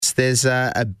Yes, there's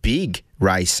a big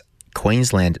race,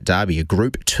 Queensland Derby, a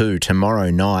Group 2 tomorrow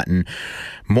night, and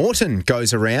Morton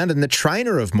goes around, and the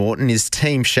trainer of Morton is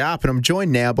Team Sharp, and I'm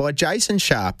joined now by Jason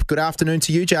Sharp. Good afternoon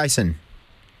to you, Jason.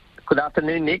 Good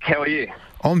afternoon, Nick. How are you?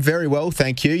 I'm very well,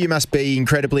 thank you. You must be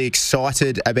incredibly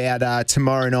excited about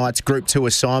tomorrow night's Group 2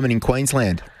 assignment in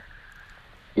Queensland.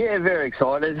 Yeah, very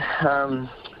excited.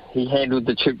 He handled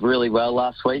the trip really well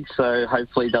last week, so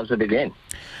hopefully he does it again.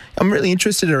 I'm really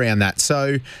interested around that.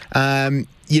 So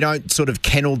you don't sort of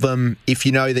kennel them if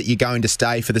you know that you're going to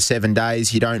stay for the 7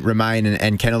 days. You don't remain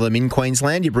and kennel them in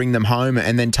Queensland. You bring them home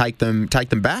and then take them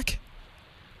back?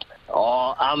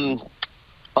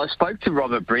 I spoke to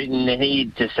Robert Britton and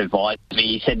he just advised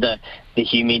me. He said the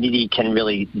humidity can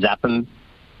really zap them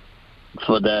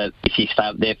if you stay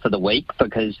up there for the week,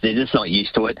 because they're just not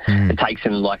used to it. It takes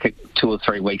them like 2 or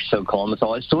 3 weeks to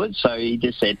acclimatise to it. So he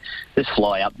just said, just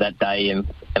fly up that day and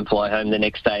fly home the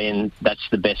next day, and that's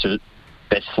the best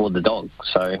for the dog.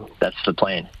 So that's the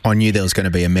plan. I knew there was going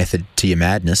to be a method to your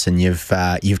madness, and you've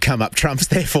come up trumps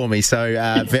there for me. So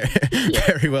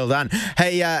very well done.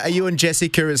 Hey, are you and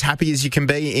Jessica as happy as you can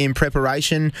be in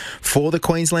preparation for the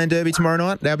Queensland Derby tomorrow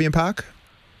night at Albion Park?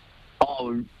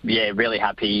 Oh, yeah, really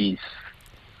happy. His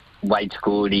weight's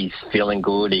good. He's feeling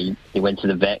good. He went to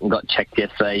the vet and got checked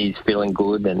yesterday. He's feeling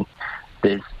good, and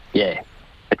it's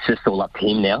just all up to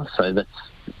him now. So that's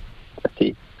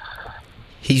it.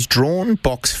 He's drawn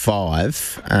box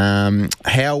 5.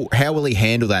 How will he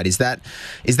handle that? Is that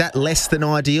less than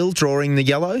ideal, drawing the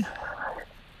yellow?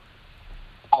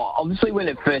 Oh, obviously, when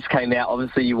it first came out,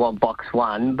 obviously you want box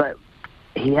 1, but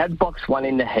he had box 1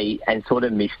 in the heat and sort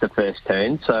of missed the first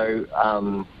turn. So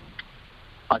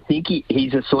I think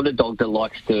he's a sort of dog that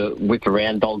likes to whip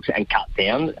around dogs and cut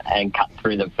down and cut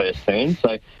through the first turn.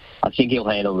 So I think he'll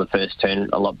handle the first turn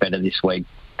a lot better this week,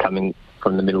 coming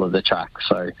from the middle of the track.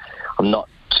 So I'm not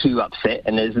too upset,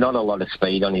 and there's not a lot of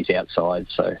speed on his outside.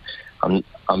 So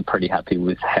I'm pretty happy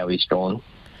with how he's drawn.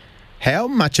 How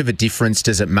much of a difference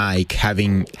does it make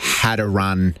having had a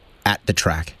run at the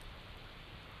track?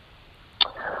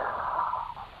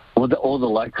 Well, all the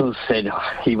locals said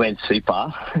he went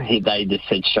super. They just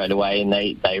said straight away, and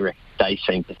they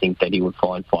seem to think that he would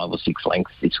find 5 or 6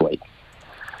 lengths this week.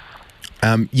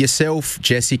 Yourself,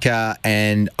 Jessica,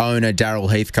 and owner Daryl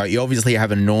Heathcote, you obviously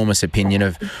have an enormous opinion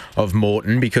of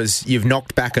Morton, because you've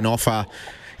knocked back an offer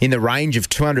in the range of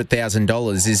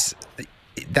 $200,000.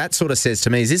 That sort of says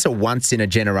to me, is this a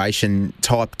once-in-a-generation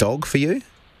type dog for you?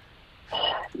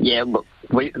 Yeah, look,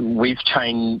 we've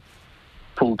trained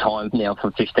full-time now for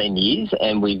 15 years,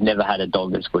 and we've never had a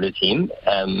dog as good as him.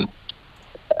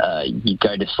 You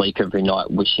go to sleep every night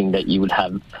wishing that you would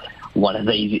have one of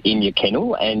these in your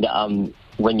kennel, and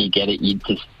when you get it, you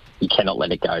cannot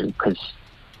let it go, because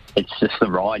it's just the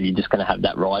ride. You're just going to have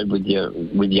that ride with your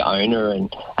owner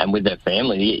and with their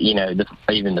family. You know,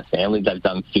 even the family, they've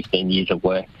done 15 years of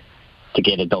work to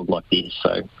get a dog like this.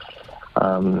 So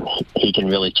he can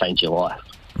really change your life.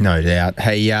 No doubt.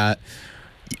 Hey,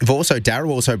 Daryl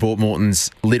also bought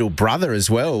Morton's little brother as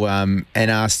well, and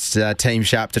asked Team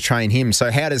Sharp to train him.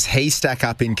 So how does he stack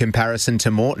up in comparison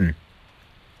to Morton?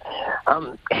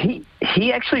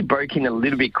 He actually broke in a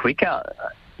little bit quicker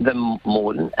than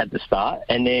Morton at the start,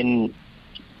 and then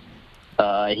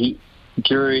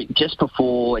just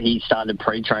before he started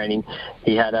pre-training,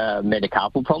 he had a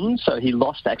metacarpal problem, so he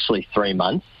lost actually 3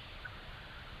 months.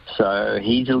 So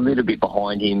he's a little bit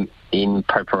behind him in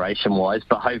preparation-wise,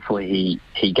 but hopefully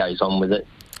he goes on with it.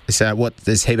 So what,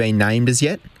 has he been named as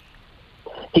yet?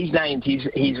 He's named.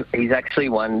 He's actually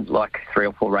won like 3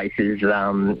 or 4 races.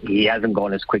 He hasn't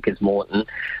gone as quick as Morton.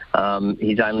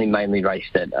 He's only mainly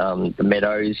raced at the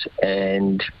Meadows,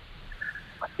 and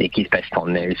I think his best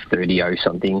time there is 30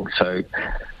 something. So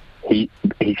he's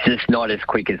just not as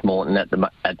quick as Morton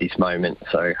at this moment.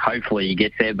 So hopefully he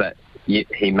gets there, but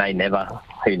he may never.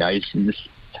 Who knows?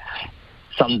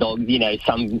 Some dogs,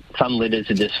 some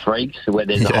litters are just freaks where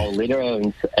there's a whole litter,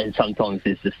 and sometimes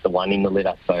there's just the one in the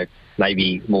litter. So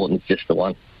maybe Morton's just the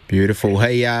one. Beautiful.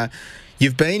 Hey,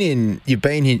 you mentioned you've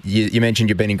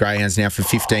been in greyhounds now for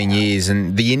 15 years,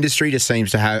 and the industry just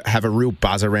seems to have a real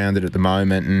buzz around it at the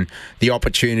moment, and the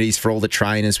opportunities for all the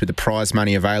trainers with the prize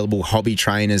money available, hobby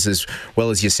trainers as well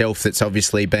as yourself that's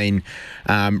obviously been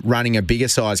running a bigger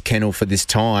size kennel for this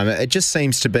time. It just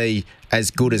seems to be as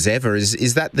good as ever.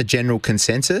 Is that the general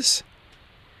consensus?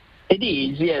 It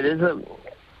is, yeah.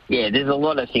 There's a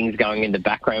lot of things going in the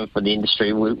background for the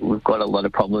industry. We've got a lot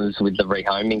of problems with the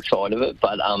rehoming side of it,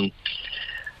 but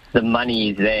the money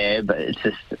is there, but it's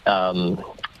just,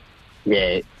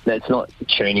 it's not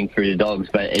churning through the dogs,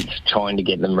 but it's trying to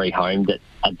get them rehomed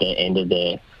at the end of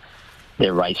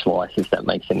their race life, if that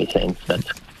makes any sense.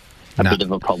 That's a bit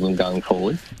of a problem going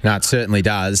forward. No, it certainly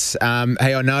does.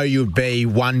 Hey, I know you'd be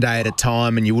one day at a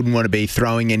time and you wouldn't want to be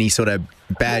throwing any sort of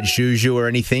bad juju or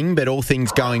anything, but all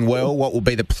things going well, what will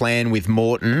be the plan with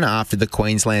Morton after the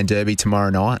Queensland Derby tomorrow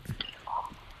night?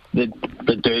 The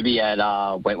Derby at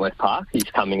Wentworth Park is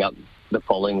coming up the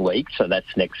following week, so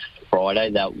that's next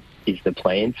Friday. That is the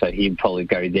plan. So he'll probably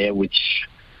go there, which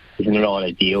is not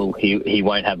ideal. He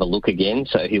won't have a look again,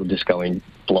 so he'll just go in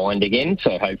blind again.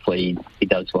 So hopefully he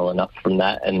does well enough from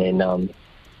that, and then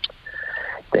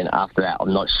after that,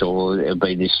 I'm not sure. It'll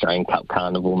be the Australian Cup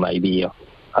Carnival, maybe.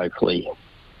 Hopefully,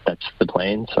 that's the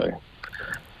plan. So.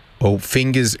 Well,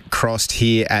 fingers crossed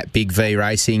here at Big V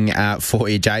Racing for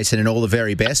you, Jason, and all the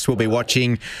very best. We'll be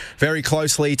watching very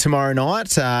closely tomorrow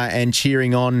night and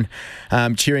cheering on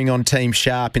Team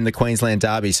Sharp in the Queensland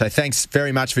Derby. So thanks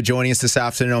very much for joining us this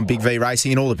afternoon on Big V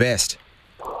Racing, and all the best.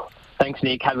 Thanks,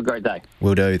 Nick. Have a great day.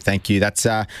 Will do. Thank you. That's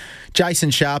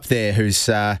Jason Sharp there, who's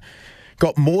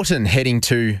got Morton heading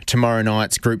to tomorrow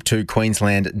night's Group 2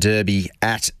 Queensland Derby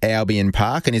at Albion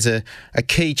Park, and is a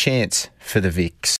key chance for the Vics.